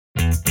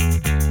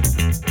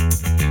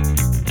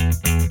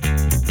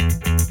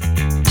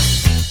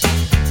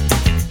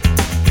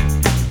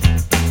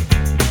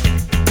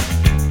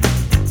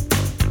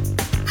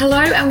Hello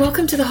and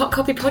welcome to the Hot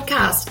Copy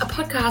Podcast, a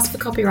podcast for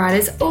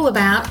copywriters all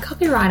about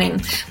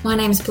copywriting. My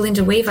name is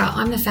Belinda Weaver.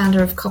 I'm the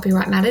founder of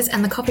Copyright Matters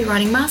and the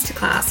Copywriting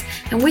Masterclass.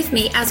 And with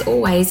me, as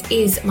always,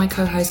 is my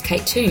co-host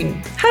Kate Toon.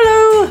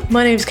 Hello,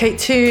 my name's Kate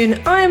Toon.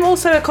 I am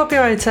also a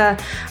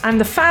copywriter. I'm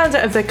the founder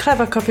of the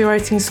Clever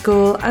Copywriting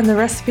School and the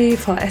Recipe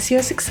for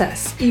SEO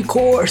Success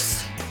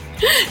e-course.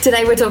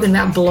 Today we're talking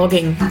about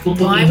blogging.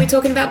 Why are we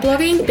talking about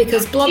blogging?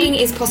 Because blogging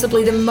is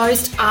possibly the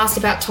most asked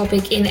about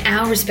topic in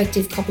our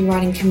respective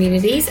copywriting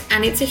communities,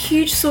 and it's a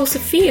huge source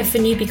of fear for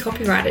newbie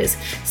copywriters.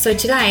 So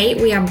today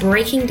we are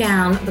breaking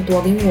down the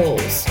blogging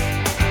walls.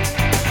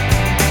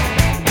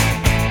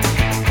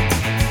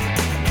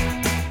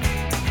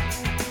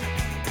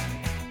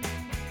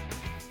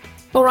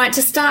 All right,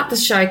 to start the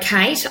show,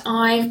 Kate,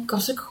 I've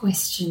got a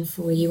question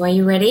for you. Are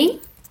you ready?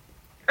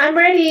 I'm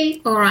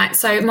ready. All right,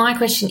 so my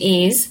question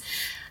is,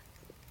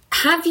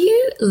 have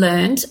you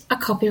learned a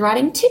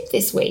copywriting tip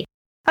this week?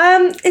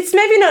 It's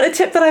maybe not a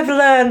tip that I've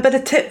learned, but a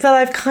tip that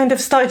I've kind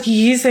of started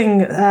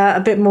using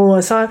a bit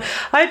more. So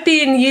I've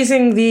been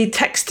using the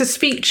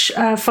text-to-speech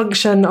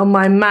function on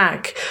my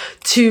Mac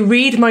to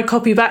read my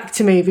copy back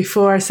to me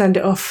before I send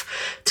it off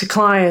to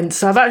clients.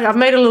 So I've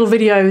made a little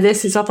video of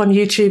this. It's up on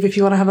YouTube if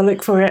you want to have a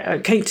look for it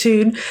at Kate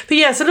Toon. But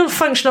yeah, it's a little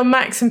function on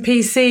Macs and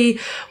PC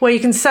where you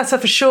can set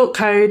up a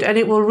shortcode and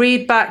it will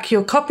read back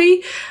your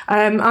copy.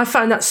 I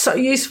find that so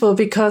useful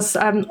because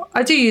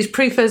I do use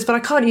proofers, but I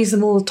can't use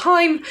them all the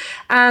time.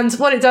 And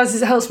what it does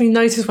is it helps me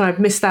notice when I've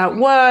missed out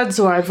words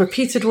or I've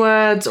repeated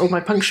words or my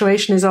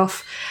punctuation is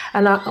off.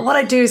 And what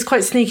I do is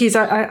quite sneaky is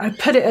I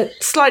put it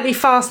at slightly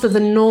faster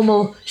than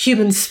normal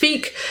human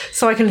speak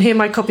so I can hear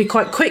my copy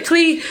quite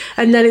quickly.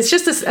 And then it's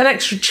just an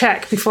extra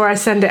check before I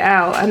send it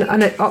out.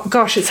 And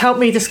it's helped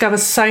me discover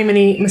so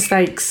many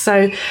mistakes.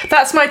 So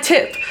that's my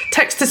tip,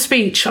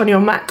 text-to-speech on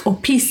your Mac or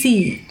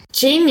PC.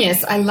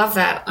 Genius. I love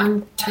that.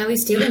 I'm totally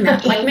stealing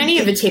that, like many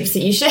of the tips that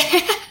you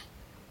share.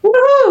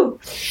 Woohoo!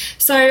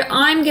 So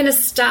I'm going to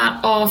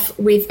start off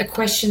with a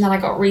question that I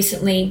got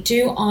recently.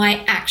 Do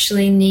I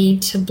actually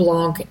need to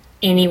blog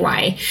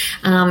anyway?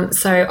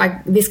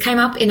 This came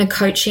up in a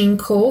coaching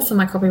call for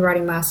my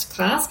copywriting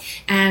masterclass,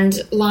 and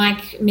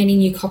like many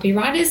new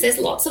copywriters, there's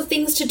lots of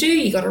things to do.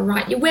 You got to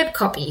write your web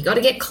copy, you got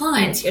to get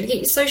clients, you got to get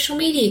your social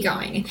media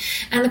going.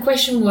 And the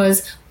question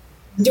was,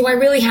 do I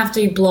really have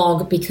to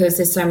blog because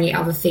there's so many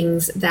other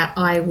things that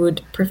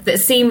that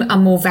seem a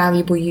more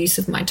valuable use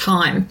of my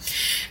time?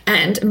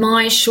 And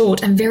my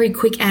short and very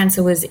quick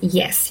answer was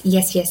yes,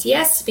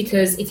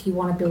 because if you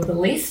want to build a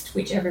list,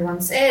 which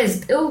everyone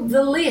says, build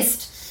the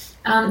list,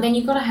 then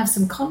you've got to have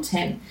some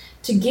content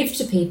to give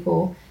to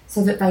people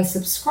so that they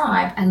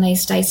subscribe and they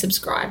stay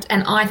subscribed.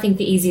 And I think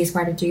the easiest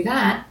way to do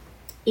that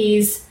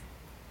is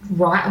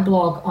write a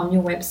blog on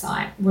your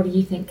website. What do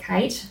you think,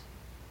 Kate?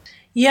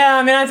 Yeah,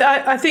 I mean,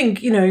 I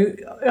think,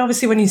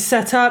 obviously when you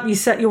set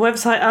your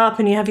website up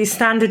and you have your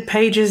standard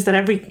pages that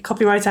every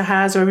copywriter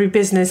has or every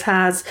business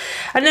has,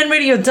 and then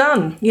really you're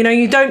done.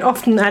 You don't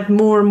often add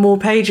more and more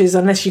pages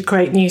unless you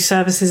create new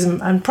services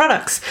and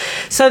products.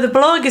 So the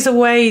blog is a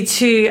way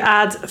to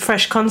add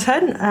fresh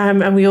content,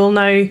 and we all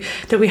know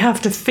that we have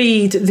to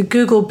feed the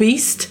Google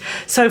beast.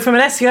 So from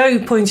an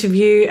SEO point of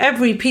view,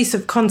 every piece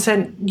of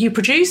content you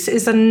produce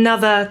is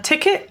another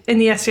ticket in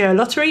the SEO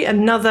lottery,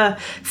 another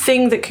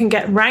thing that can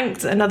get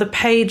ranked, another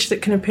page that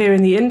can appear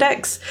in the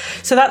index.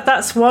 So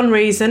that's one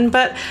reason.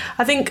 But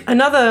I think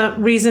another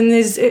reason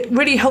is it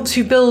really helps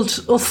you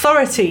build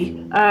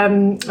authority.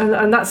 And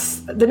that's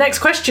the next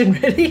question,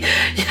 really.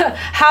 Yeah.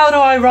 How do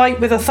I write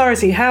with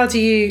authority? How do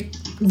you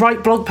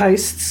write blog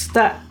posts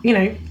that,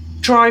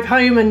 drive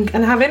home and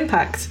have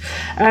impact?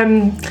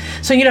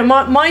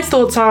 My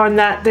thoughts are on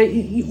that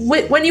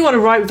when you want to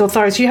write with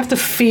authority, you have to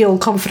feel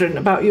confident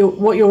about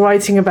what you're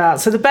writing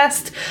about. So the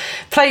best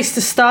place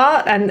to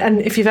start,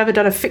 and if you've ever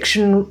done a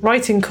fiction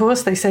writing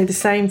course, they say the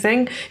same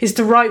thing, is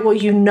to write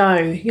what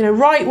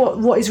write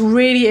what is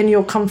really in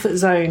your comfort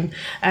zone,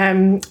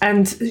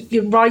 and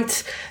you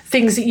write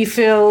things that you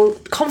feel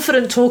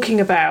confident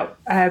talking about,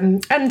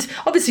 and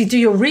obviously do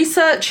your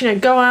research.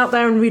 Go out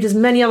there and read as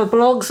many other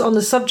blogs on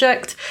the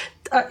subject,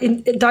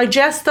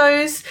 digest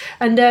those,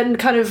 and then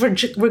kind of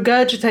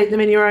regurgitate them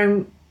in your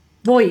own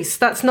voice.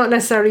 That's not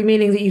necessarily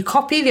meaning that you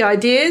copy the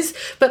ideas,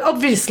 but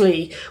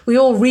obviously we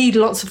all read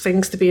lots of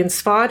things to be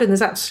inspired, and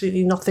there's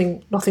absolutely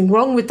nothing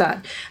wrong with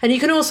that. And you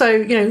can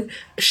also,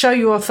 show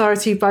your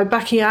authority by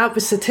backing it up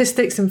with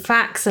statistics and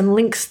facts and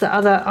links to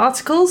other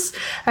articles.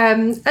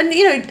 And at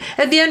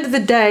the end of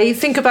the day,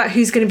 think about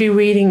who's going to be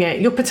reading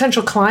it. Your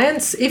potential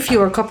clients, if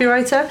you're a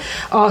copywriter,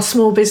 are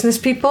small business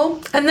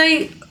people, and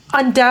they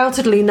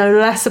undoubtedly know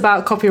less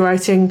about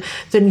copywriting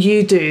than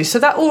you do. So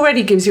that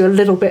already gives you a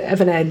little bit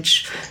of an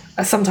edge.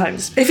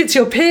 Sometimes if it's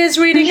your peers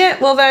reading it,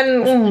 well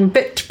then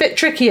bit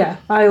trickier,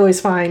 I always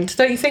find.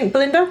 Don't you think,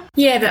 Belinda?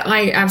 Yeah,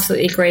 I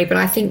absolutely agree. But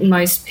I think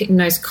most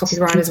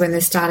copywriters, when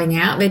they're starting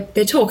out,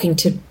 they're talking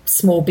to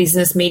small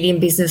business, medium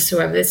business,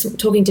 whoever. They're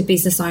talking to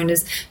business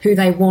owners who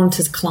they want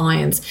as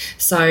clients.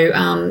 So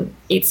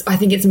I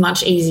think it's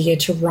much easier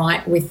to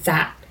write with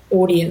that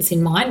audience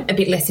in mind, a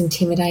bit less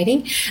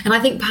intimidating. And I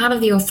think part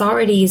of the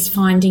authority is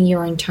finding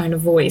your own tone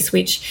of voice,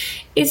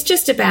 which is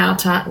just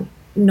about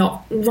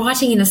not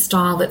writing in a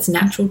style that's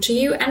natural to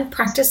you and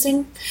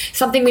practicing.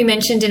 Something we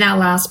mentioned in our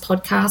last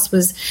podcast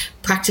was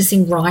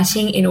practicing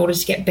writing in order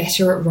to get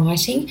better at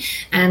writing.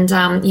 And,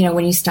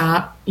 when you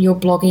start your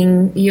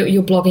blogging,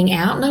 you're blogging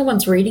out, no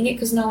one's reading it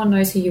because no one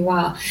knows who you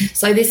are.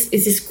 So this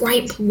is this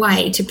great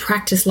way to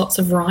practice lots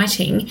of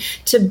writing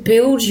to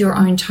build your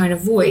own tone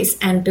of voice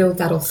and build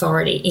that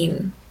authority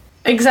in.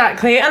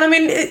 Exactly. And I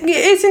mean,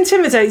 it's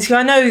intimidating.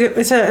 I know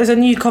as a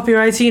new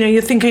copywriter,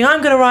 you're thinking, I'm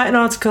going to write an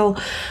article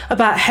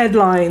about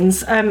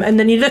headlines. And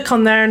then you look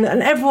on there and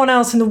everyone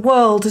else in the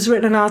world has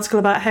written an article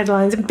about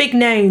headlines and big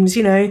names,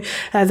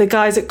 the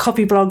guys at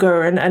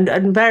Copyblogger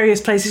and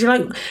various places. You're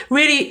like,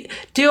 really,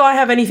 do I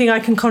have anything I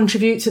can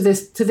contribute to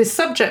this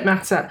subject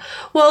matter?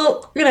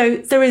 Well,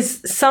 there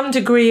is some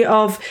degree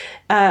of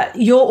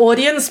your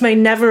audience may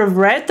never have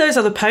read those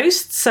other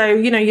posts. So,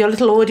 your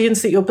little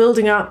audience that you're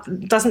building up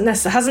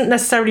hasn't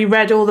necessarily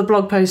read all the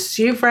blog posts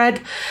you've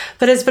read.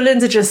 But as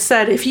Belinda just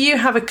said, if you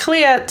have a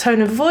clear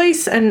tone of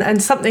voice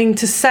and something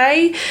to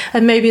say,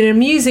 and maybe an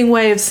amusing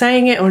way of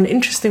saying it or an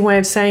interesting way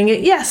of saying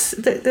it, yes,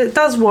 it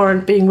does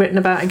warrant being written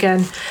about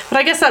again. But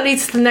I guess that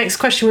leads to the next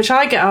question, which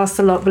I get asked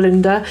a lot,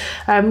 Belinda.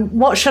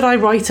 What should I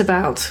write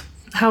about?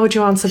 How would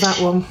you answer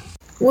that one?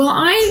 Well,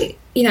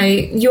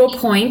 your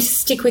point,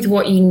 stick with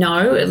what you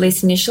know, at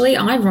least initially.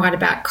 I write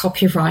about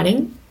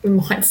copywriting. It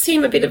might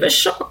seem a bit of a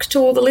shock to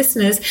all the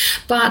listeners,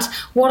 but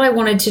what I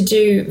wanted to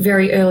do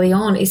very early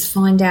on is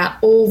find out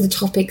all the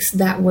topics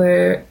that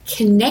were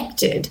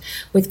connected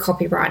with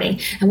copywriting.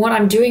 And what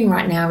I'm doing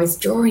right now is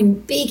drawing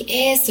big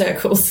air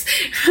circles.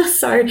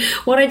 So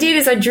what I did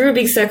is I drew a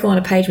big circle on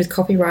a page with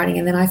copywriting,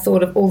 and then I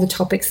thought of all the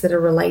topics that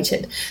are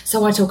related.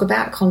 So I talk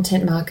about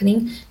content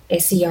marketing,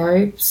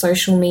 SEO,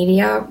 social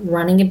media,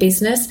 running a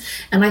business.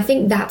 And I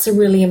think that's a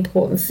really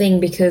important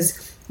thing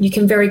because you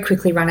can very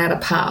quickly run out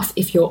of path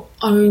if you're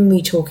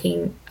only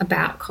talking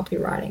about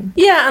copywriting.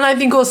 Yeah, and I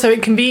think also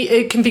it can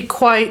be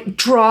quite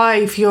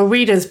dry for your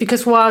readers,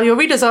 because while your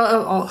readers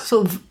are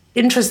sort of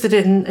interested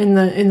in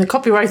the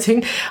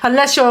copywriting,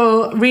 unless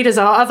your readers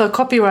are other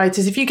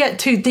copywriters, if you get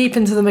too deep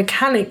into the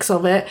mechanics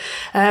of it,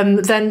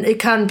 then it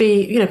can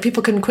be,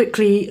 people can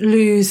quickly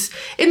lose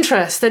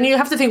interest. And you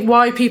have to think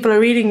why people are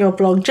reading your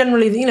blog.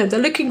 Generally, they're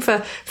looking for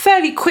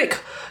fairly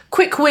quick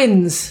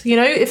wins.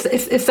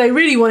 If they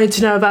really wanted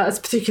to know about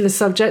a particular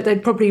subject,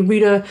 they'd probably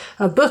read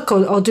a book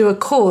or do a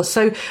course.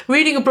 So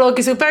reading a blog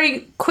is a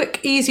very quick,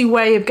 easy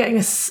way of getting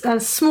a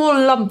small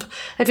lump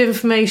of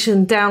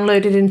information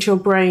downloaded into your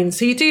brain.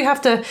 So you do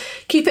have to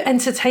keep it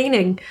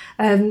entertaining.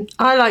 I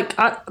like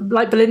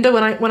Belinda,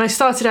 when I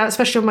started out,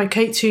 especially on my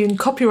Kate Toon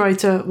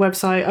copywriter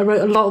website, I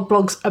wrote a lot of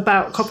blogs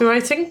about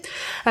copywriting.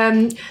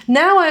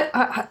 Now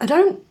I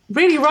don't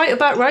really write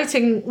about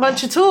writing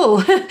much at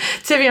all, to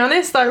be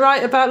honest. I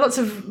write about lots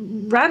of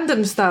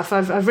random stuff.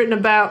 I've written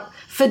about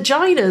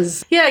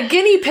vaginas,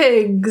 guinea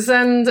pigs,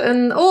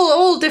 and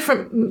all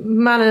different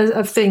manner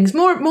of things.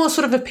 More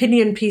sort of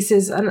opinion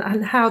pieces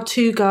and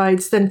how-to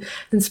guides than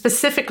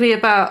specifically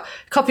about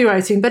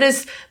copywriting. But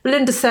as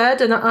Belinda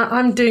said, and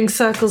I'm doing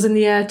circles in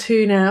the air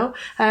too now,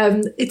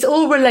 it's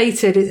all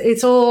related.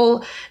 It's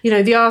all,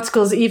 the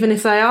articles, even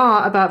if they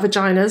are about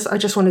vaginas. I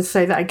just wanted to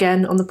say that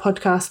again on the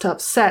podcast to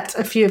upset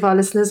a few of our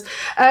listeners.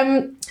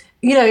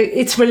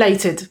 It's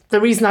related.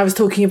 The reason I was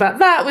talking about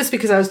that was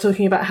because I was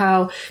talking about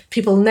how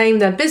people name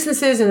their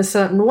businesses in a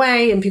certain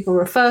way and people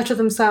refer to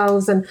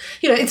themselves, and,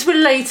 it's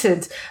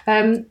related.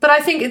 But I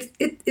think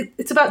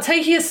it's about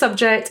taking a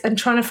subject and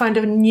trying to find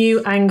a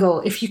new angle,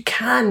 if you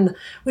can,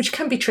 which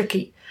can be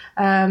tricky.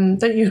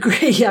 Don't you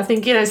agree? I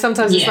think,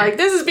 sometimes it's like,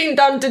 this has been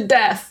done to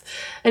death.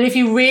 And if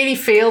you really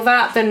feel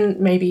that, then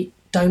maybe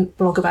don't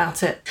blog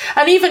about it.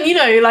 And even,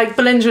 like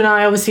Belinda and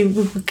I obviously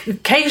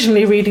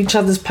occasionally read each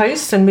other's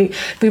posts, and we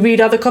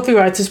read other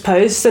copywriters'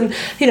 posts. And,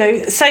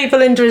 say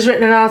Belinda has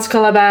written an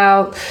article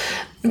about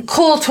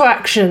call to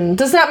action.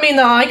 Does that mean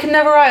that I can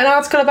never write an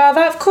article about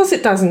that? Of course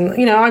it doesn't.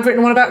 I've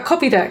written one about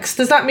copy decks.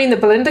 Does that mean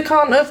that Belinda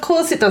can't? Of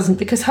course it doesn't,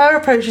 because her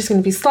approach is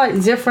going to be slightly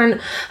different.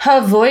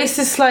 Her voice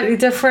is slightly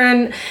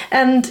different.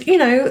 And,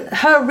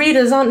 her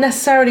readers aren't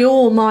necessarily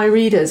all my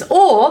readers.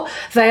 Or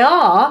they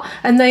are,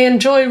 and they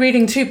enjoy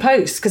reading 2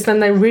 posts because then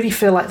they really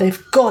feel like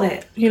they've got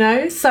it,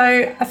 So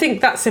I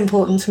think that's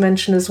important to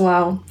mention as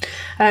well.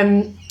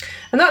 And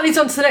that leads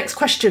on to the next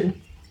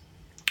question,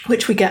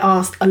 which we get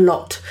asked a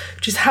lot,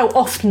 which is how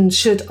often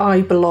should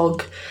I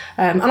blog?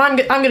 And I'm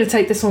going to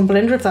take this one,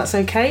 Belinda, if that's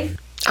okay.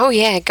 Oh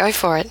yeah, go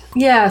for it.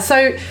 Yeah, so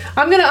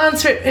I'm going to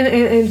answer it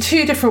in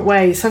 2 different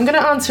ways. So I'm going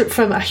to answer it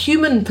from a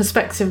human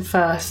perspective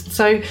first.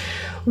 So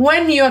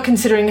when you are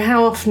considering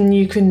how often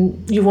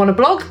you want to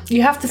blog,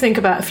 you have to think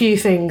about a few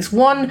things.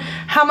 One,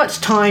 how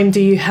much time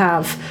do you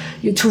have?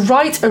 To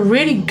write a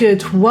really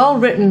good,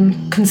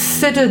 well-written,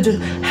 considered,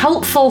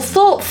 helpful,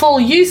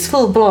 thoughtful,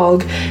 useful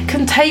blog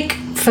can take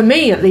for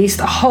me at least,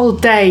 a whole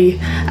day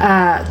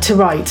to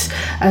write,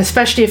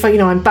 especially if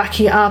I'm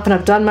backing it up and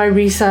I've done my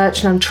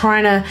research and I'm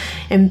trying to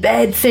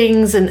embed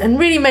things and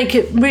really make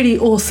it really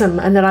awesome.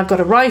 And then I've got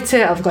to write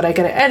it, I've got to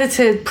get it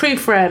edited,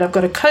 proofread, I've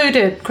got to code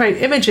it,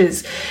 create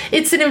images.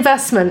 It's an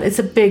investment. It's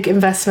a big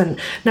investment.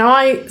 Now,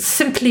 I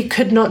simply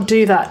could not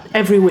do that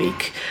every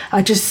week.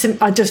 I just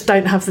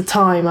don't have the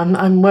time.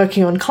 I'm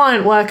working on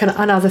client work and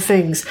other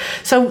things.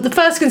 So the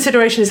first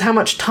consideration is how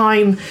much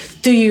time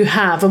do you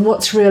have and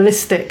what's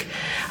realistic.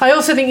 I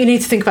also think you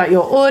need to think about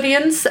your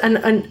audience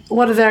and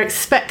what are they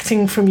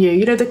expecting from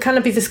you. There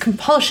can be this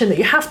compulsion that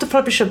you have to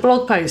publish a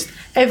blog post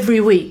every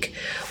week.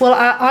 Well,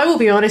 I will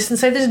be honest and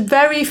say there's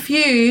very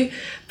few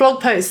blog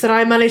posts that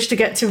I manage to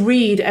get to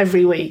read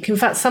every week. In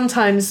fact,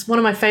 sometimes one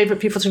of my favourite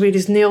people to read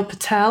is Neil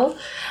Patel,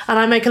 and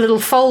I make a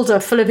little folder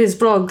full of his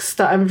blogs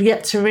that I'm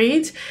yet to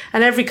read,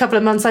 and every couple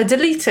of months I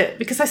delete it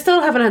because I still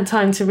haven't had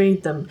time to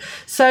read them.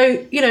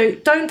 So,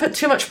 don't put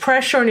too much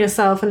pressure on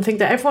yourself and think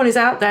that everyone is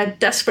out there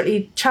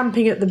desperately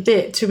champing at the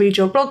bit to read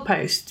your blog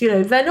post.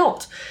 They're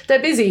not. They're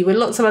busy with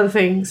lots of other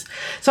things.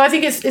 So I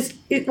think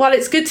while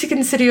it's good to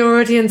consider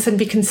your audience and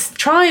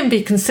try and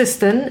be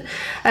consistent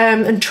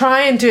and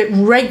try and do it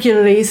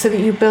regularly, so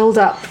that you build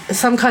up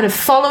some kind of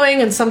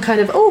following and some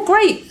kind of, oh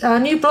great,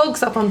 new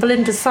blog's up on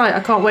Belinda's site, I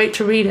can't wait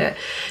to read it.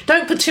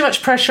 Don't put too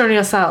much pressure on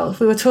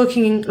yourself. We were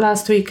talking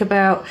last week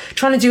about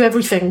trying to do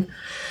everything,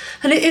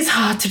 and it is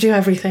hard to do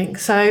everything,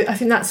 so I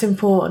think that's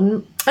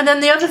important. And then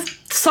the other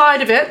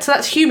side of it, so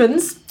that's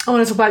humans, I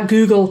want to talk about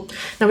Google.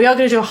 Now, we are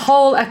going to do a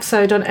whole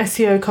episode on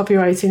SEO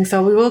copywriting,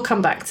 so we will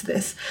come back to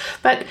this.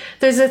 But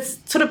there's a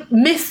sort of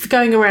myth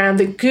going around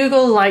that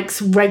Google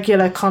likes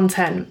regular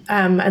content,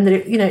 and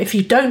that if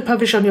you don't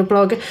publish on your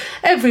blog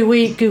every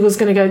week, Google's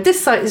going to go,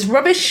 this site is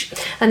rubbish,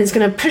 and it's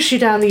going to push you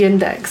down the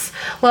index.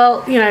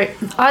 Well,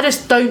 I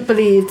just don't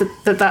believe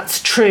that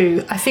that's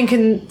true. I think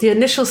in the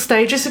initial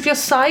stages of your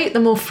site, the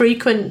more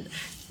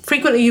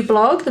frequently you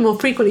blog, the more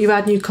frequently you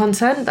add new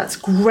content. That's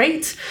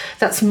great.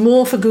 That's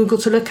more for Google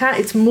to look at.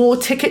 It's more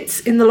tickets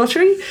in the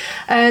lottery.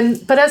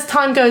 But as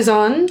time goes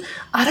on,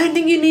 I don't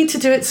think you need to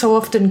do it so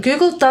often.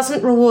 Google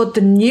doesn't reward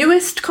the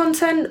newest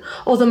content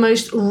or the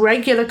most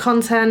regular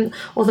content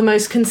or the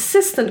most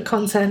consistent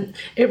content.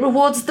 It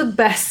rewards the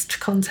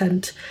best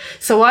content.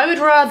 So I would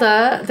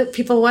rather that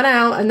people went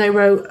out and they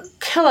wrote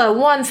killer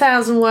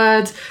 1,000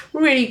 word,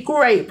 really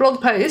great blog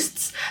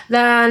posts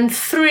than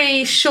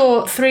 3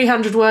 short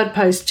 300 word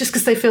posts just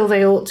because they feel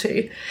they ought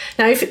to.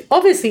 Now,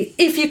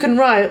 if you can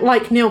write,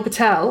 like Neil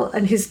Patel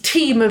and his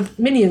team of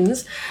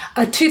minions,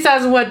 a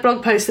 2,000 word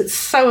blog post that's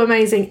so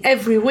amazing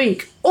every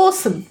week,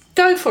 awesome,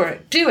 go for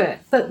it, do it.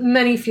 But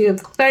very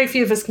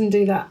few of us can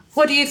do that.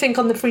 What do you think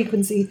on the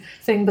frequency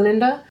thing,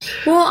 Belinda?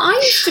 Well, I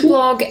used to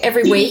blog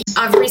every week.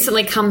 I've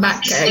recently cut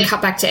back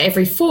to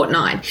every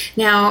fortnight.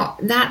 Now,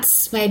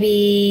 that's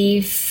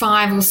maybe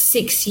 5 or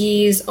 6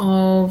 years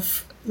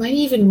of, maybe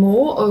even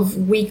more,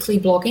 of weekly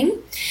blogging.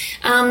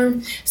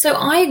 So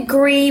I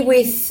agree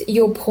with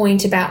your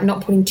point about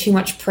not putting too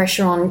much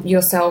pressure on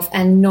yourself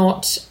and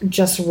not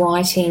just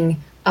writing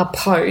a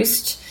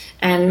post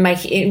and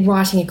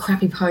writing a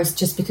crappy post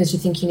just because you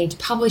think you need to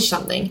publish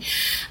something.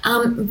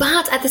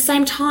 But at the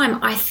same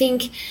time, I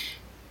think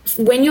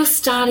when you're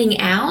starting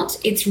out,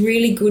 it's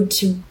really good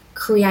to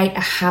create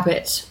a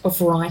habit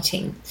of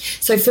writing.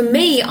 So for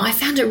me, I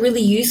found it really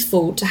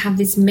useful to have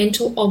this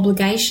mental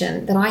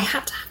obligation that I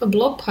had to have a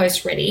blog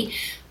post ready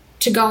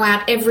to go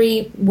out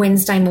every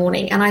Wednesday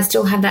morning, and I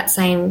still have that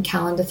same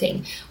calendar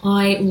thing.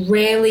 I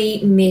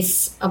rarely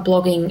miss a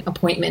blogging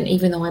appointment,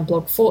 even though I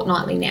blog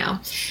fortnightly now.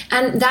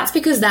 And that's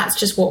because that's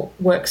just what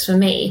works for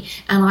me,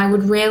 and I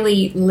would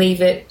rarely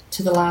leave it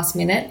to the last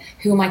minute.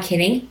 Who am I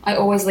kidding? I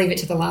always leave it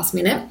to the last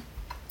minute.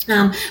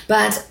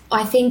 But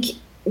I think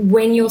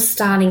when you're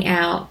starting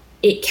out,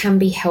 it can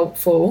be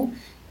helpful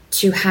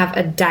to have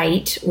a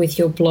date with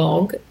your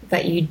blog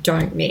that you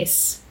don't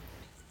miss.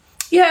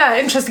 Yeah,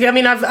 interesting. I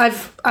mean,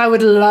 I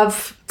would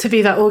love to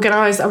be that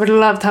organised. I would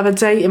love to have a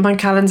date in my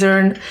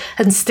calendar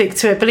and stick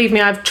to it. Believe me,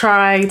 I've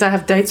tried. I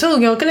have dates. Oh,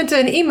 you're going to do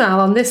an email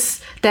on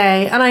this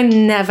day, and I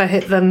never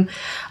hit them.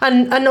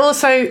 And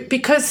also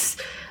because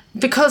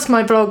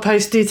my blog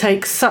posts do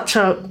take such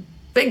a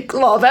big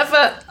lot of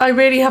effort, I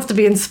really have to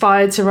be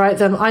inspired to write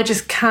them. I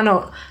just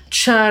cannot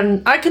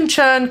churn. I can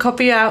churn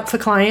copy out for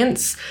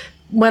clients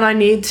when I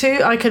need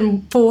to. I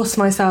can force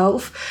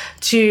myself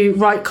to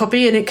write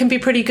copy and it can be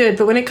pretty good.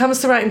 But when it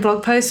comes to writing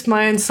blog posts for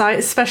my own site,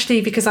 especially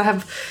because I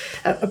have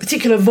a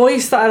particular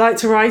voice that I like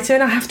to write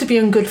in, I have to be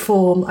in good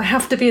form. I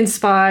have to be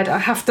inspired. I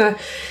have to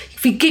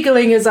be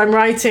giggling as I'm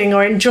writing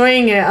or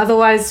enjoying it.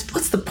 Otherwise,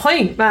 what's the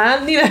point,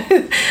 man?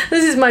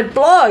 This is my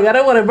blog. I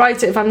don't want to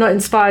write it if I'm not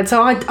inspired.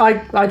 So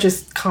I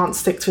just can't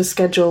stick to a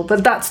schedule.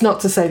 But that's not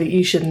to say that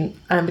you shouldn't,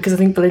 because I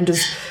think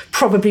Belinda's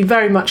probably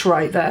very much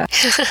right there.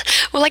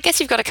 Well, I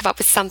guess you've got to come up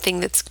with something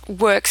that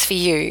works for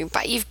you,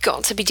 but you've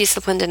got to be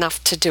disciplined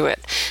enough to do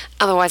it.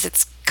 Otherwise,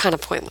 it's kind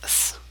of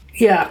pointless.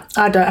 Yeah,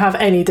 I don't have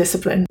any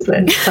discipline, so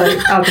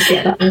I'll just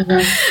get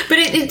that. But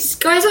it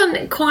goes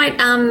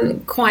on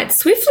quite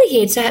swiftly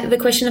here to the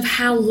question of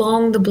how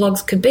long the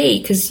blogs could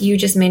be, because you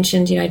just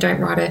mentioned, don't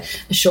write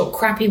a short,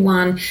 crappy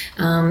one,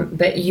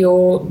 but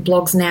your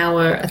blogs now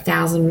are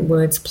 1,000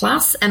 words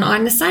plus, and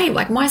I'm the same.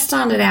 Like, mine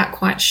started out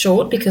quite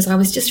short because I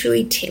was just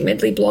really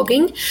timidly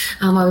blogging.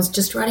 I was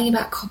just writing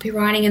about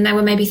copywriting, and they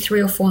were maybe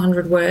 300 or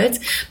 400 words.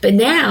 But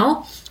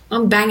now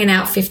I'm banging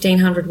out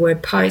 1,500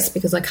 word posts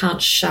because I can't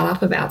shut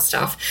up about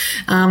stuff.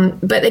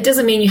 But it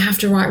doesn't mean you have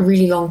to write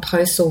really long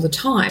posts all the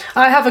time.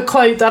 I have a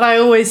quote that I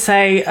always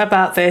say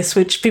about this,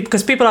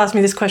 because people ask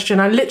me this question.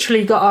 I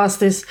literally got asked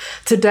this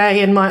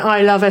today in my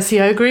I Love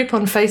SEO group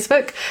on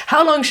Facebook.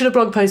 How long should a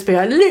blog post be?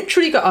 I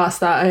literally got asked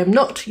that. I am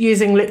not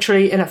using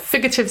literally in a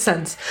figurative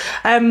sense.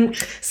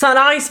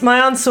 My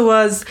answer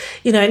was,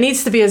 it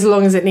needs to be as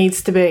long as it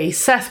needs to be.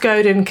 Seth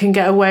Godin can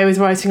get away with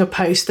writing a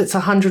post that's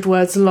 100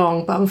 words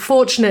long, but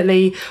unfortunately,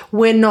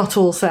 we're not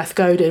all Seth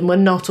Godin. We're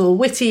not all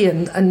witty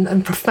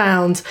and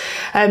profound.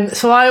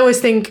 So I always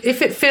think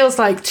if it feels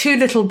like too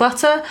little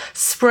butter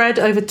spread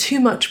over too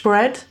much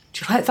bread,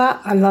 do you like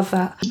that? I love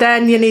that.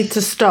 Then you need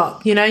to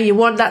stop. You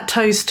want that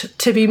toast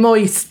to be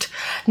moist,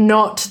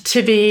 not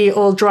to be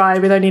all dry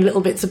with only little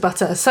bits of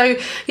butter. So,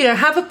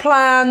 have a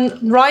plan,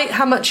 write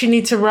how much you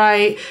need to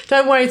write.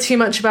 Don't worry too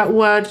much about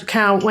word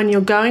count when you're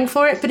going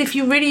for it. But if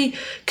you really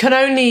can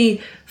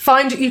only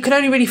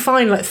really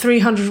find like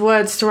 300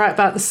 words to write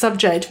about the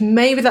subject,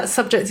 maybe that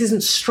subject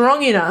isn't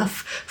strong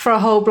enough for a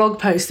whole blog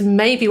post. And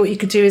maybe what you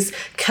could do is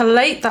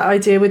collate that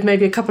idea with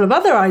maybe a couple of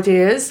other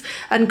ideas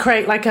and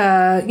create like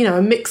a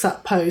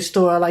mix-up post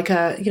or like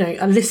a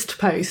list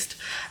post.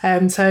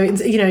 So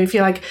if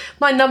you're like,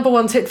 my number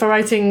one tip for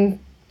writing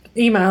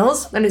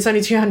emails and it's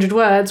only 200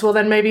 words, well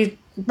then maybe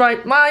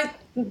write my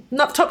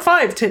top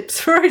 5 tips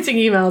for writing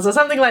emails or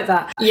something like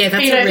that. Yeah,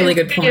 that's a really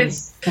good point.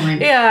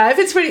 Yeah, if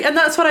it's really, and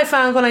that's what I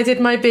found when I did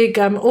my big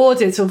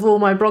audit of all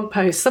my blog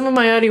posts. Some of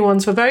my early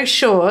ones were very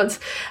short,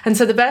 and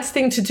so the best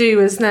thing to do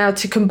is now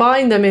to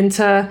combine them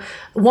into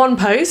one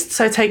post.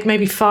 So take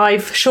maybe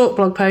 5 short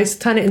blog posts,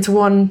 turn it into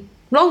one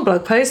long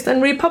blog post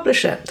and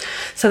republish it.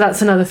 So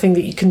that's another thing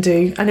that you can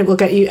do, and it will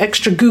get you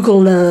extra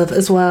Google love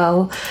as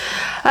well.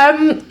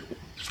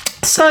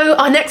 So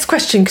our next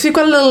question, because we've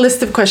got a little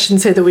list of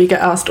questions here that we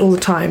get asked all the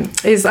time,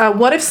 is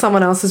what if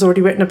someone else has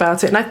already written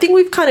about it? And I think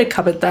we've kind of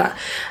covered that.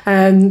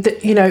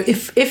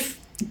 If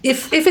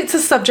it's a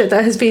subject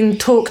that has been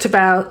talked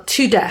about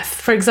to death,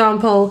 for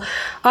example,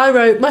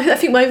 I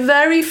think my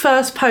very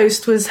first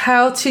post was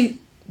how to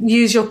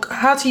use your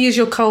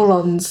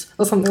colons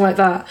or something like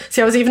that.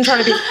 See, I was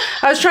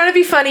trying to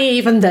be funny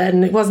even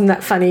then. It wasn't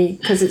that funny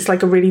because it's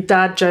like a really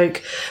dad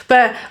joke.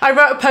 But I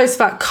wrote a post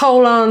about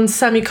colons,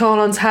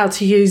 semicolons, how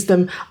to use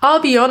them.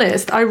 I'll be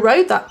honest, I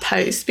wrote that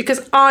post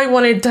because I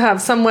wanted to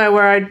have somewhere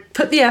where I'd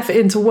put the effort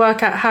in to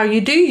work out how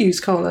you do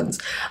use colons.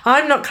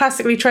 I'm not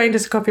classically trained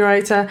as a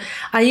copywriter.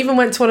 I even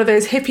went to one of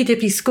those hippy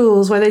dippy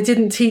schools where they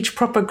didn't teach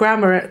proper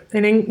grammar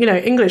in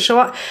English.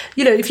 So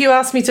if you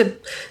asked me to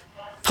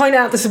point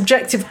out the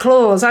subjective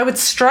clause, I would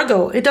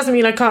struggle. It doesn't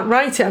mean I can't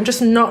write it. I'm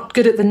just not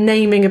good at the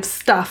naming of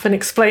stuff and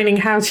explaining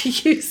how to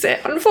use it,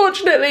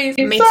 unfortunately.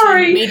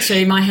 Sorry. Me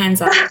too. My hands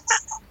up.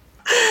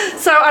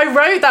 So I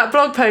wrote that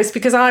blog post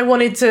because I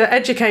wanted to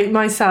educate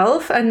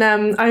myself, and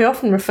I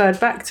often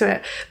referred back to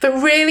it.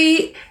 But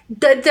really,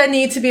 there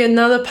needs to be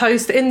another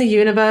post in the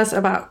universe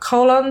about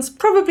colons.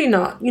 Probably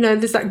not.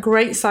 There's that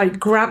great site,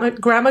 Grammar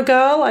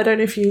Girl. I don't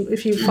know if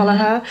you follow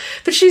her,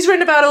 but she's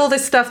written about all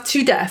this stuff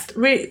to death.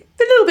 Really,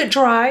 a little bit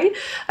dry,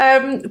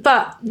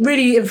 but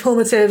really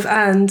informative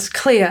and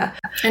clear.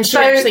 And she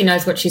actually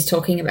knows what she's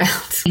talking about.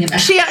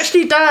 She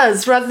actually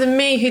does, rather than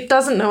me who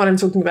doesn't know what I'm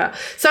talking about.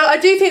 So I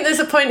do think there's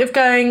a point of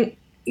going,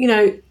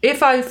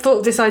 if I thought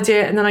of this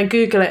idea and then I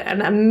Google it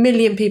and a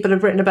million people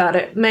have written about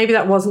it, maybe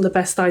that wasn't the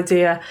best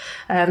idea.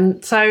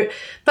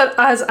 But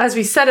as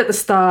we said at the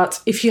start,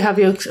 if you have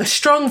a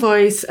strong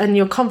voice and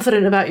you're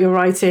confident about your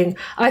writing,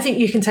 I think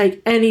you can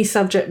take any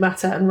subject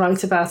matter and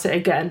write about it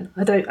again.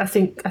 I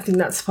think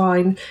that's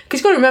fine,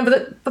 because you've got to remember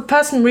that the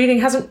person reading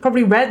hasn't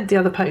probably read the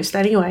other post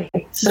anyway.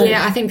 So.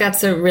 Yeah, I think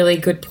that's a really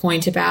good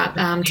point about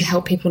to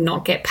help people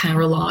not get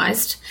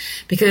paralysed,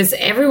 because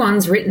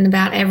everyone's written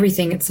about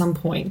everything at some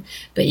point.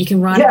 But you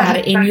can write about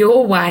it in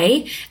your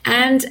way,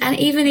 and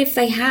even if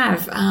they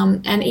have,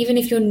 and even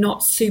if you're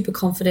not super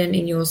confident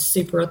in your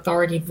super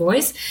authoritative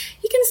voice,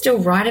 you can still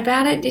write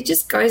about it. It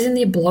just goes in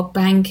your blog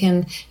bank,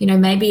 and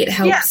maybe it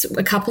helps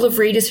a couple of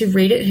readers who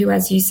read it who,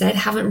 as you said,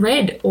 haven't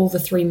read all the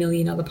 3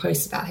 million other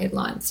posts about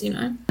headlines.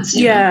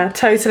 Yeah,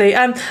 totally.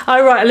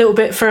 I write a little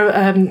bit for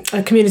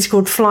a community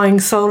called Flying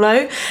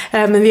Solo,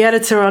 and the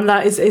editor on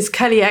that is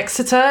Kelly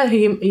Exeter, who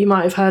you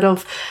might have heard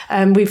of.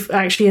 We've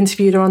actually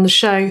interviewed her on the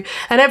show,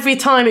 and every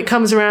time it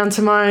comes around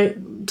to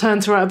turn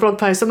to write a blog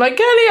post. I'm like,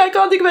 Kelly, I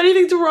can't think of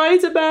anything to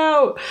write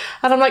about.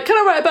 And I'm like, can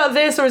I write about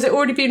this, or has it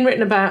already been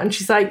written about? And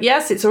she's like,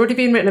 yes, it's already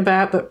been written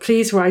about, but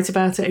please write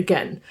about it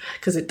again,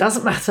 because it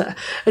doesn't matter.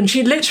 And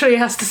she literally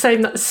has to say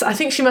that. I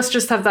think she must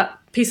just have that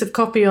piece of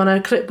copy on her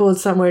clipboard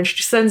somewhere, and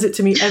she sends it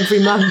to me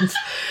every month.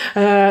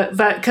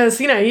 But because,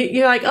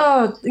 you're like,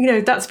 oh,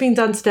 that's been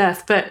done to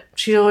death. But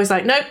she's always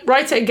like, nope,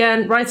 write it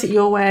again, write it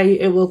your way.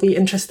 It will be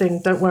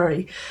interesting. Don't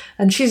worry.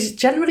 And she's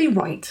generally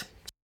right.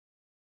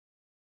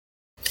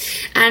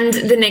 And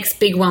the next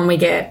big one we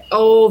get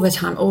all the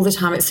time,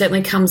 it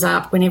certainly comes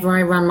up whenever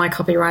I run my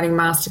copywriting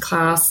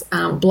masterclass.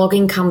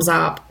 Blogging comes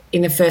up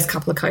in the first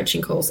couple of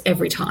coaching calls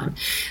every time,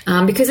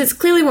 because it's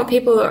clearly what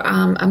people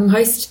are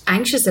most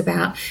anxious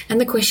about. And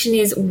the question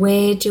is,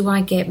 where do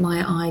I get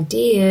my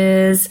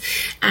ideas?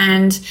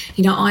 And,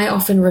 I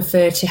often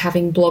refer to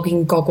having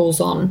blogging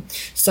goggles on.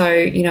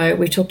 So,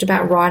 we've talked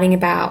about writing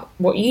about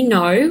what you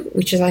know,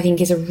 which I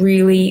think is a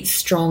really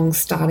strong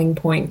starting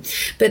point.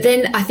 But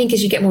then I think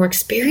as you get more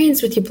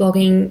experience with your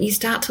blogging, you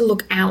start to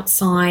look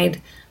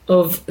outside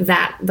of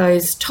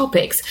those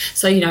topics.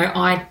 So,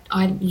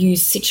 I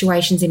use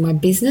situations in my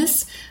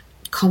business,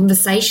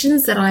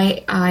 conversations that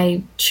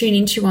I tune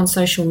into on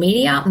social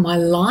media, my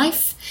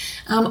life.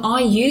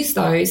 I use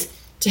those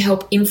to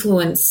help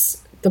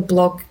influence the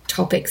blog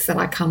topics that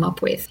I come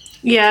up with.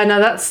 Yeah, no,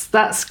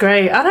 that's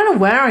great. I don't know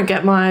where I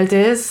get my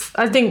ideas.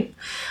 I think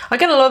I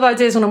get a lot of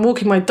ideas when I'm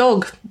walking my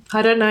dog.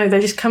 I don't know,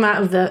 they just come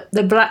out of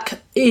the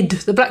black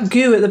the black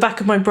goo at the back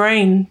of my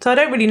brain. So I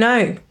don't really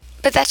know.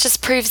 But that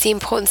just proves the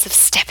importance of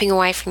stepping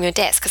away from your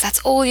desk, because that's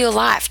all your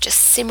life, just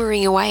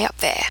simmering away up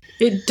there.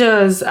 It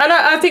does. And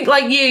I think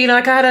like you,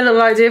 like I had a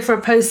little idea for a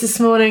post this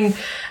morning.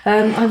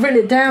 I've written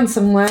it down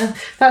somewhere.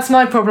 That's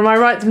my problem. I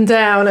write them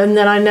down and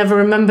then I never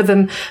remember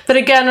them. But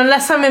again,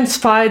 unless I'm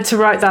inspired to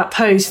write that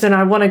post and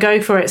I want to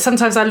go for it,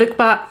 sometimes I look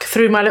back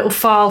through my little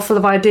file full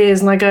of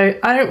ideas and I go,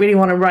 I don't really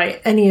want to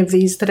write any of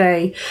these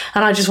today.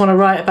 And I just want to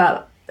write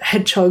about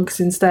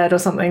hedgehogs instead or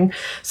something.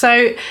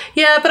 So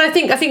yeah, but I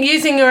think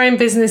using your own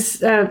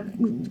business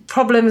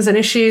problems and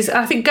issues,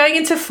 I think going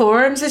into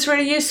forums is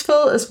really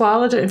useful as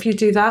well. I don't know if you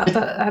do that,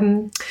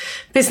 but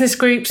business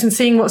groups and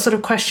seeing what sort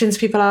of questions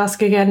people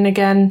ask again and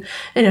again,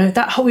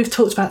 we've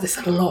talked about this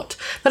a lot,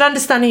 but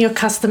understanding your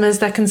customers,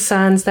 their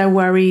concerns, their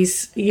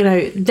worries,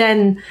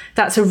 then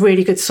that's a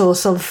really good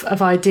source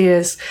of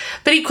ideas.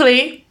 But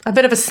equally, a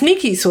bit of a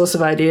sneaky source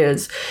of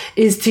ideas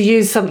is to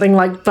use something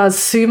like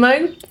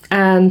BuzzSumo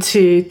and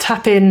to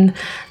tap in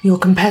your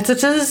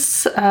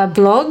competitor's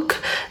blog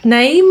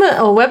name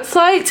or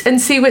website and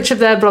see which of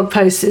their blog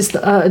posts is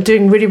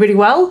doing really, really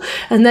well,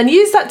 and then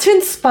use that to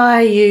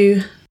inspire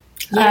you.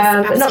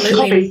 Yes,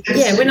 absolutely. Not copy.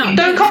 Yeah, we're not.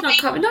 Don't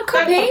copy. Not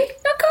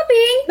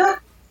copying.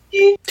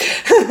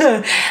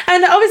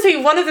 And obviously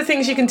one of the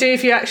things you can do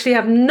if you actually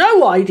have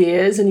no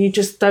ideas and you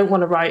just don't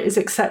want to write is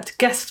accept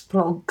guest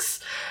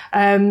blogs.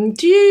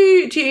 Do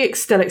you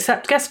still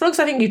accept guest blogs?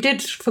 I think you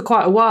did for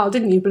quite a while,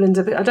 didn't you,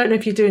 Belinda? But I don't know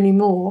if you do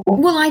anymore.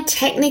 Well, I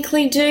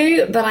technically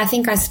do, but I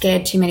think I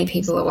scared too many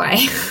people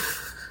away.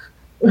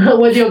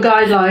 With your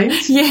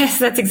guidelines. Yes,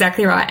 that's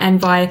exactly right.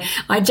 And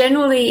I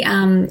generally,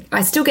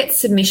 I still get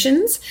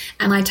submissions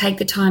and I take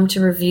the time to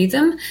review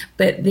them,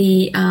 but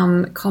the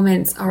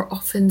comments are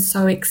often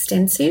so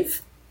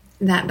extensive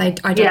that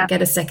I don't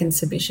get a second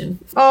submission.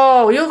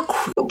 Oh, you're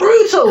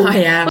brutal. I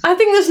am. I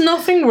think there's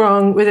nothing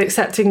wrong with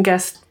accepting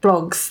guest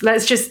blogs.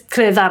 Let's just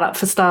clear that up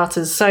for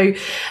starters. So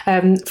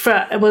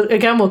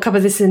we'll cover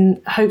this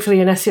in hopefully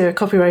in SEO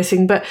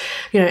copywriting, but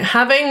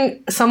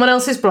having someone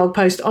else's blog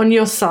post on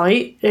your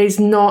site is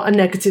not a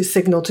negative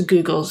signal to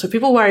Google. So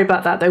people worry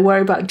about that. They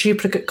worry about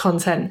duplicate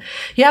content.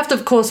 You have to,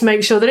 of course,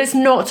 make sure that it's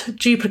not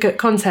duplicate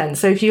content.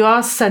 So if you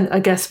are sent a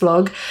guest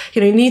blog,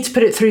 you need to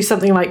put it through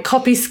something like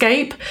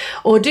Copyscape,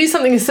 or do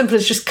something as simple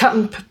as just cut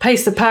and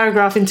paste a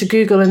paragraph into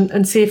Google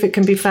and see if it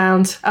can be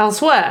found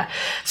elsewhere.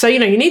 So, you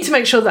need to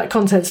make sure that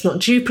content's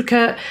not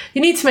duplicate. You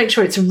need to make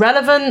sure it's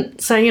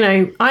relevant. So,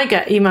 I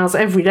get emails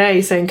every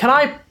day saying, can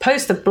I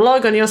post a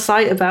blog on your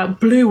site about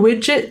blue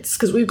widgets?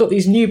 Because we've got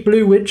these new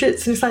blue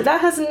widgets. And it's like,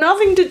 that has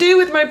nothing to do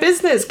with my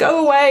business.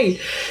 Go away.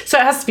 So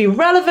it has to be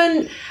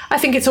relevant. I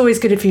think it's always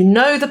good if you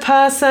know the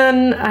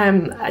person.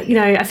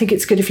 I think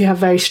it's good if you have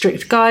very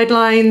strict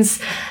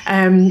guidelines.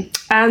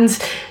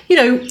 And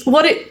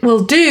what it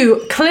will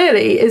do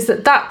clearly is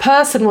that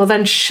person will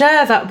then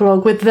share that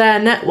blog with their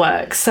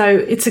network. So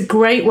it's a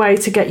great way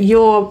to get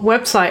your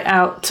website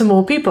out to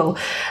more people.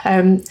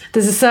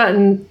 There's a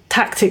certain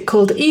tactic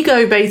called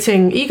ego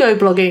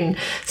blogging.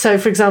 So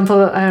for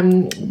example,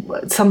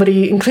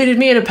 somebody included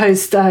me in a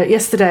post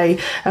yesterday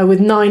with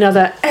 9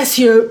 other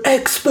SEO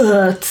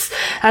experts.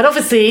 And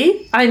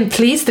obviously I'm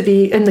pleased to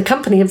be in the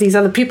company of these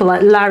other people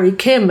like Larry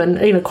Kim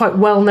and quite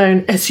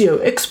well-known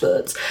SEO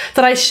experts,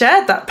 that I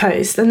shared that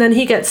post, and then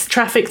he gets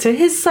traffic to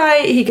his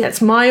site, he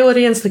gets my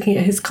audience looking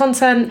at his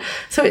content.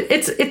 So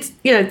it's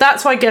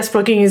that's why guest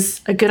blogging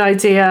is a good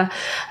idea,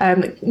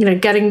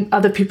 getting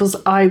other people's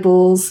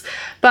eyeballs.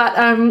 But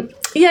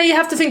you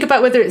have to think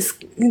about whether it's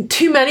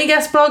too many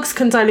guest blogs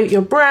can dilute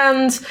your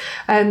brand.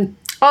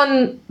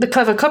 On the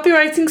Clever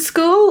Copywriting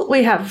School,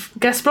 we have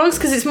guest blogs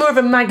because it's more of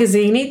a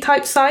magazine-y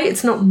type site.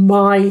 It's not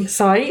my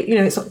site,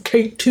 it's not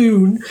Kate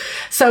Toon.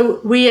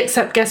 So we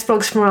accept guest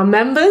blogs from our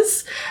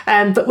members,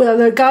 but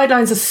the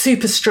guidelines are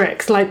super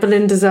strict, like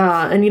Belinda's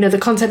are, and the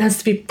content has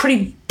to be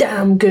pretty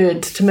damn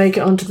good to make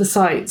it onto the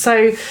site. So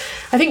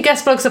I think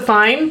guest blogs are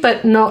fine,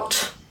 but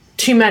not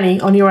too many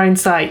on your own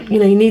site.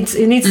 It needs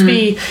to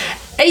be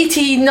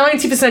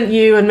 80-90%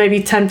 you and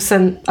maybe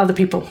 10% other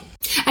people.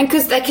 And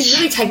because they could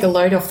really take the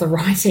load off the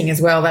writing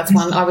as well. That's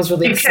one I was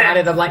really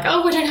excited. I'm like,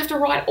 I don't have to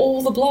write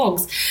all the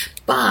blogs.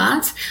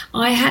 But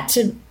I had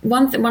to,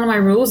 one of my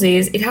rules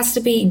is it has to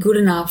be good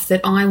enough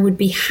that I would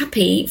be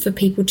happy for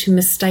people to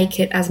mistake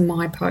it as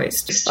my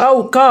post.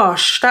 Oh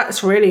gosh,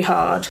 that's really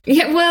hard.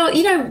 Yeah, well,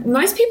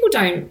 most people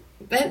don't.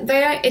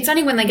 It's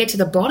only when they get to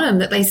the bottom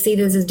that they see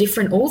there's a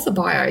different author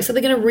bio. So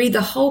they're going to read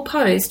the whole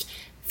post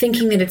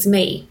thinking that it's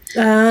me.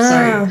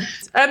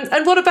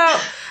 And what about,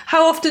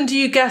 how often do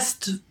you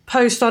guest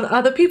post on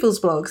other people's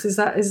blogs? Is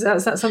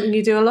that something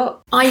you do a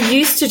lot? I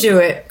used to do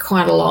it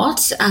quite a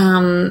lot,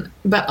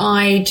 but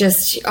I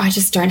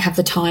just don't have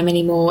the time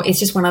anymore. It's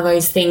just one of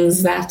those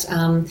things that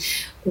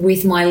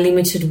with my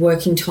limited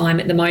working time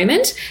at the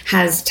moment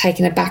has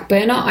taken a back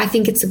burner. I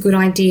think it's a good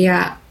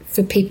idea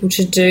for people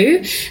to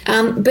do,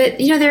 but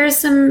there's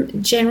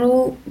some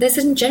general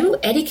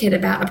etiquette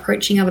about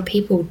approaching other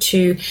people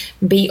to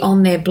be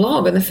on their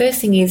blog, and the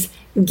first thing is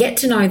get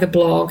to know the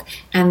blog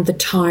and the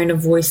tone of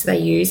voice they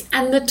use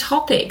and the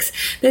topics.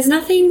 There's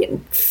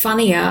nothing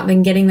funnier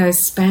than getting those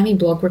spammy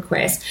blog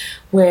requests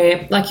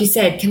where, like you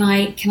said, can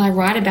I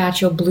write about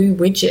your blue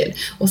widget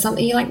or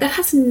something? You're like, that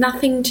has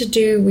nothing to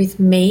do with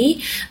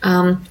me,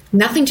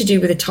 nothing to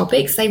do with the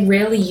topics. They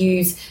rarely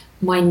use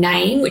my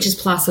name, which is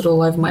plastered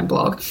all over my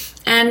blog,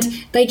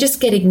 and they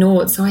just get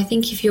ignored. So I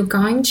think if you're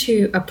going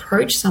to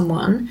approach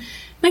someone,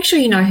 make sure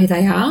you know who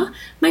they are,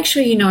 make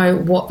sure you know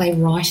what they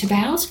write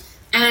about,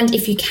 and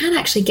if you can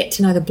actually get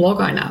to know the blog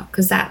owner,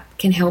 because that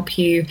can help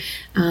you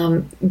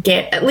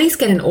get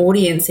an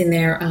audience in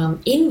their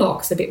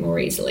inbox a bit more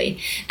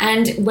easily.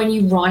 And when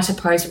you write a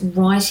post,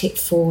 write it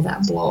for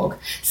that blog.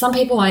 Some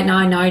people I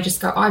know just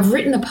go, I've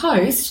written a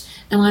post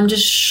and I'm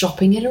just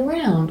shopping it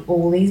around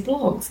all these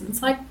blogs. And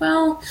it's like,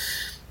 well,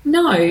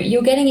 no,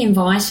 you're getting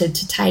invited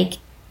to take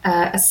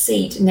a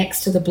seat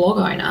next to the blog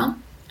owner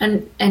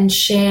and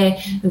share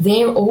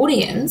their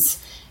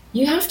audience.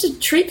 You have to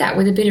treat that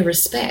with a bit of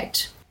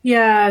respect.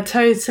 Yeah,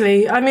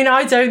 totally. I mean,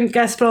 I don't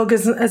guest blog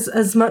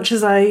as much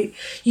as I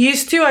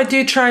used to. I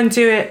do try and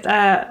do it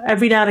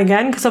every now and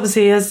again because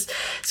obviously, as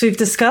we've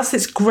discussed,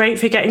 it's great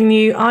for getting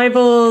new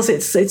eyeballs.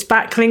 It's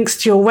backlinks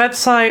to your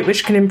website,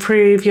 which can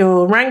improve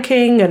your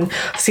ranking. And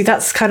see,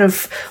 that's kind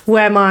of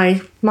where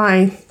my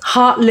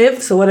heart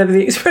lives, or whatever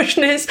the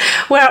expression is,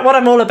 what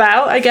I'm all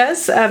about, I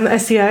guess,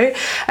 SEO.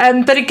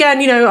 But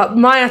again,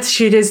 my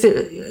attitude is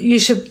that you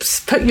should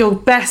put your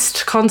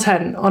best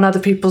content on other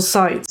people's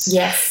sites.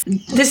 Yes.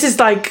 This is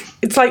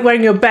it's like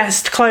wearing your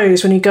best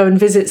clothes when you go and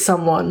visit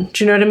someone.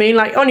 Do you know what I mean?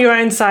 Like on your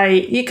own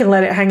site, you can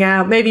let it hang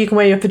out. Maybe you can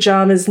wear your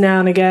pajamas now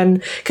and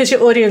again because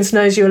your audience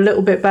knows you a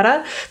little bit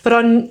better. But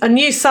on a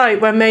new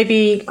site where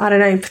maybe, I don't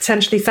know,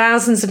 potentially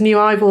thousands of new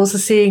eyeballs are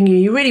seeing you,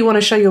 you really want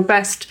to show your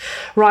best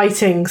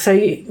writing. So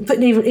you put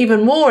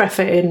even more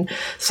effort in.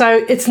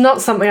 So it's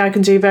not something I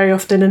can do very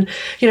often. And,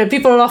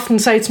 people will often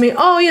say to me,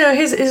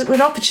 here's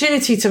an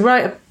opportunity to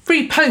write a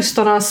free post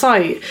on our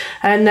site.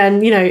 And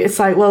then, it's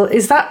like, well,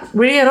 is that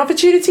really an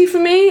opportunity for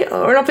me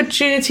or an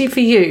opportunity for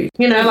you?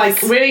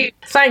 Really,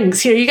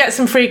 thanks. You get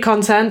some free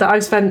content that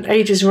I've spent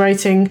ages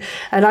writing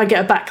and I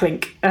get a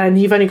backlink and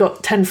you've only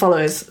got 10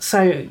 followers.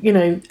 So,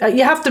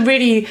 you have to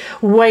really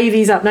weigh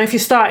these up. Now, if you're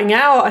starting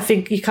out, I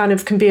think you kind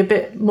of can be a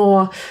bit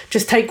more,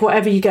 just take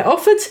whatever you get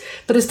offered.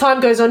 But as time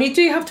goes on, you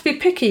do have to be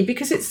picky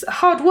because it's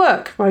hard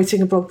work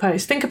writing a blog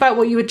post. Think about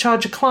what you would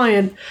charge a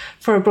client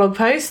for a blog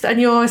post and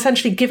you're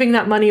essentially giving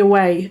that money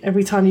away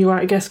every time you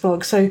write a guest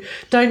blog. So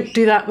don't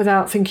do that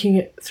without thinking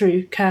it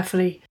through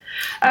carefully.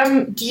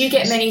 Do you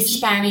get many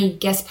spammy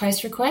guest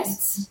post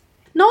requests?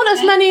 Not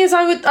as many as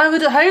I would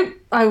hope.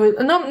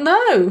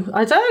 No,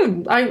 I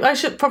don't. I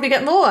should probably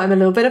get more. I'm a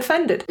little bit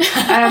offended.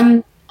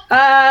 No,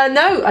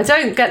 I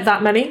don't get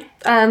that many.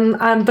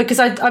 Because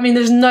I mean,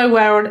 there's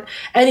nowhere on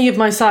any of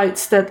my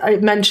sites that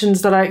it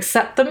mentions that I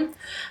accept them.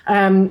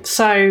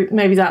 So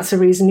maybe that's a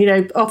reason.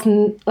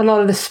 Often a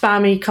lot of the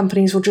spammy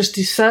companies will just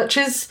do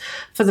searches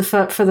for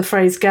the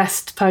phrase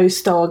guest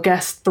post or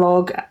guest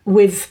blog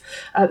with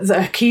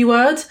a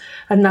keyword,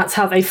 and that's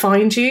how they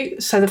find you.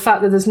 So the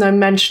fact that there's no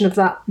mention of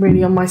that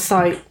really on my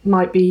site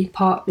might be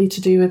partly to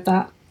do with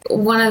that.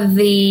 One of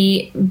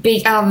the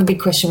big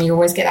question we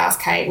always get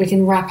asked, Kate, we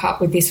can wrap up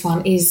with this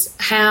one, is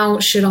how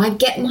should I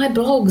get my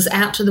blogs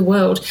out to the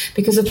world?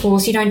 Because, of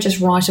course, you don't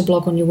just write a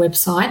blog on your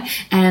website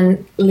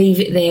and leave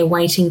it there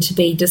waiting to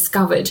be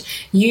discovered.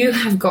 You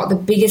have got the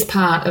biggest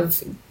part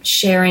of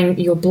sharing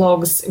your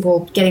blogs, well,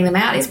 getting them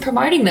out is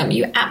promoting them.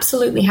 You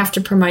absolutely have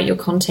to promote your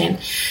content.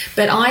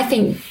 But I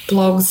think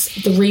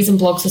blogs, the reason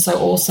blogs are so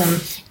awesome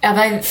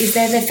is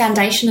they're the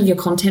foundation of your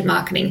content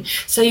marketing.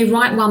 So you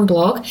write one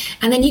blog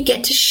and then you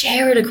get to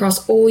share it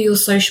across all your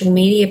social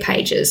media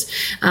pages.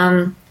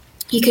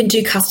 You can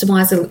do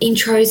customized little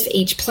intros for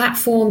each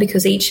platform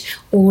because each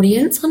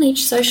audience on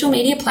each social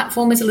media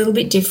platform is a little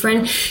bit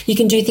different. You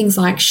can do things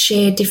like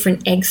share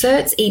different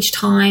excerpts each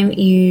time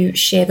you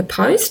share the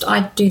post.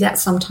 I do that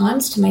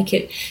sometimes to make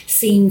it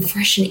seem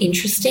fresh and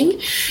interesting.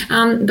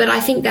 But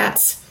I think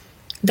that's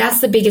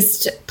the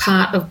biggest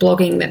part of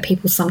blogging that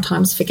people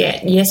sometimes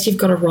forget. Yes, you've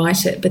got to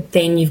write it, but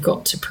then you've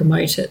got to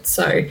promote it.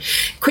 So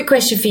quick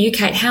question for you,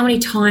 Kate. How many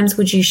times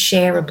would you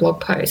share a blog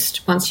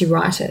post once you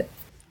write it?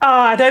 Oh,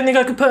 I don't think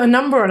I could put a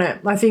number on it.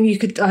 I think you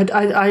could.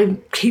 I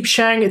keep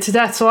sharing it to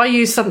death. So I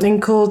use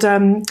something called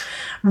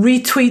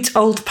Retweet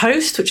Old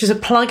Post, which is a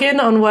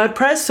plugin on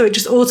WordPress. So it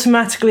just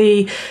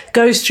automatically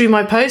goes through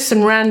my posts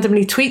and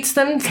randomly tweets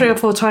them 3 or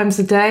 4 times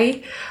a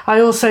day. I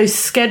also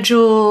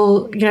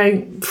schedule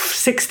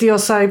 60 or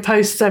so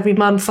posts every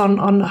month on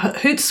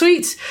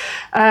Hootsuite.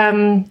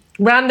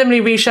 Randomly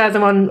reshare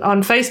them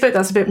on Facebook.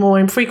 That's a bit more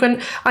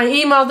infrequent. I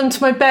email them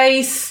to my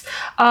base.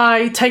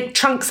 I take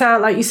chunks out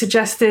like you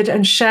suggested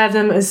and share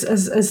them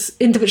as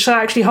individual. So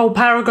I actually whole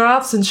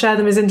paragraphs and share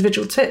them as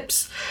individual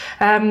tips.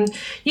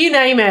 You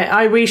name it,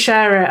 I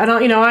reshare it.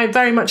 And I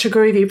very much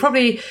agree with you.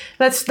 Probably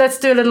let's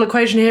do a little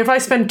equation here. If I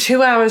spend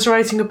 2 hours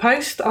writing a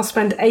post, I'll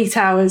spend 8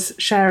 hours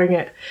sharing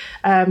it.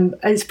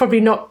 It's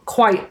probably not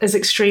quite as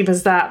extreme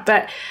as that,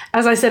 but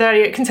as I said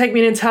earlier, it can take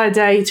me an entire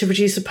day to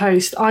produce a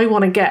post. I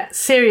want to get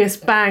serious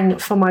bang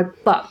for my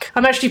buck.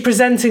 I'm actually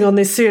presenting on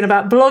this soon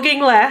about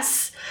blogging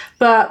less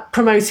but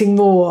promoting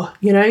more,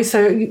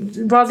 so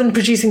rather than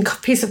producing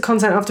piece of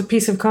content after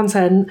piece of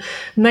content,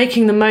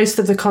 making the most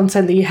of the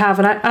content that you have.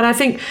 And I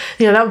think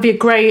that would be a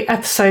great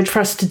episode for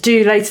us to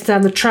do later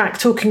down the track,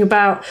 talking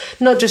about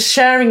not just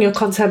sharing your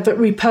content but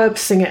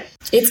repurposing it.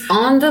 It's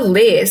on the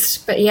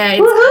list, but yeah,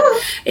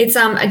 it's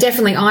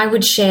definitely, I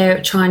would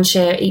try and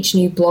share each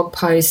new blog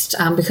post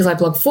because I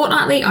blog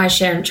fortnightly. I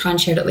try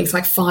and share it at least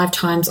like 5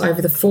 times over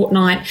the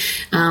fortnight,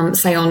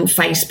 say on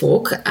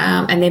Facebook,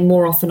 and then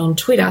more often on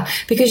Twitter,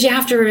 because you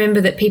have to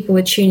remember that people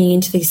are tuning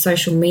into these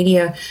social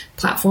media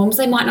platforms.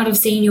 They might not have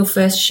seen your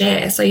first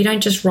share, so you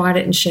don't just write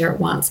it and share it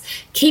once.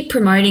 Keep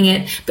promoting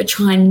it, but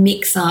try and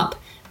mix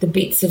up the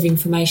bits of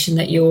information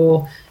that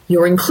you're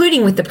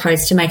including with the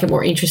post to make it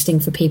more interesting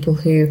for people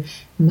who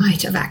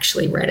might have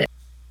actually read it.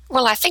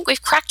 Well, I think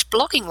we've cracked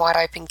blogging wide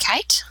open,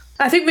 Kate.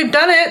 I think we've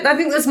done it. I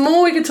think there's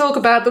more we could talk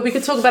about, but we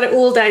could talk about it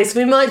all day. So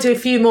we might do a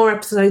few more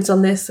episodes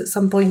on this at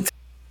some point.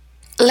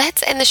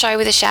 Let's end the show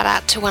with a shout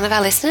out to one of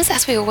our listeners,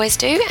 as we always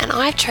do, and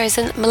I've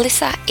chosen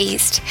Melissa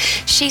East.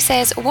 She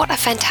says, what a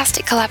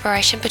fantastic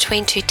collaboration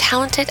between 2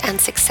 talented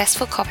and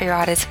successful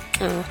copywriters.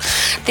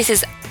 This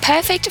is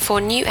perfect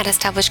for new and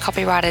established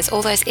copywriters,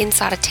 all those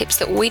insider tips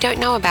that we don't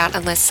know about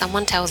unless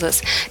someone tells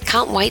us.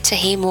 Can't wait to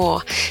hear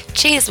more.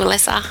 Cheers,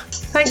 Melissa.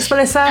 Thanks,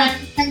 Melissa.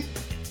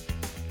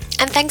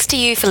 And thanks to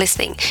you for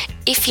listening.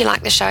 If you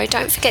like the show,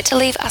 don't forget to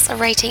leave us a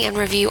rating and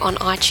review on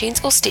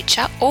iTunes or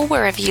Stitcher or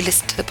wherever you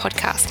listen to the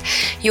podcast.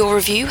 Your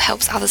review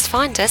helps others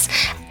find us,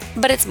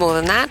 but it's more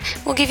than that.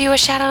 We'll give you a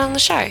shout out on the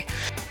show.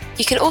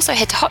 You can also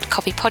head to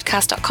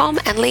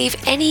hotcopypodcast.com and leave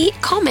any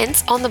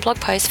comments on the blog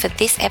post for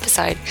this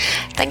episode.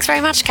 Thanks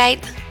very much,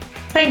 Kate.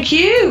 Thank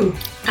you.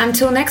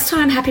 Until next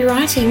time, happy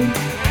writing.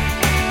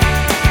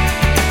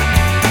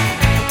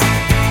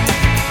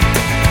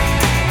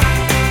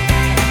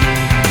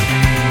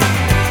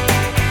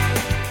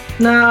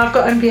 No, I've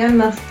got NBN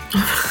now.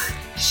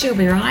 She'll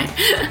be right.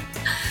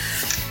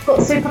 Got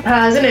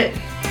superpowers, innit?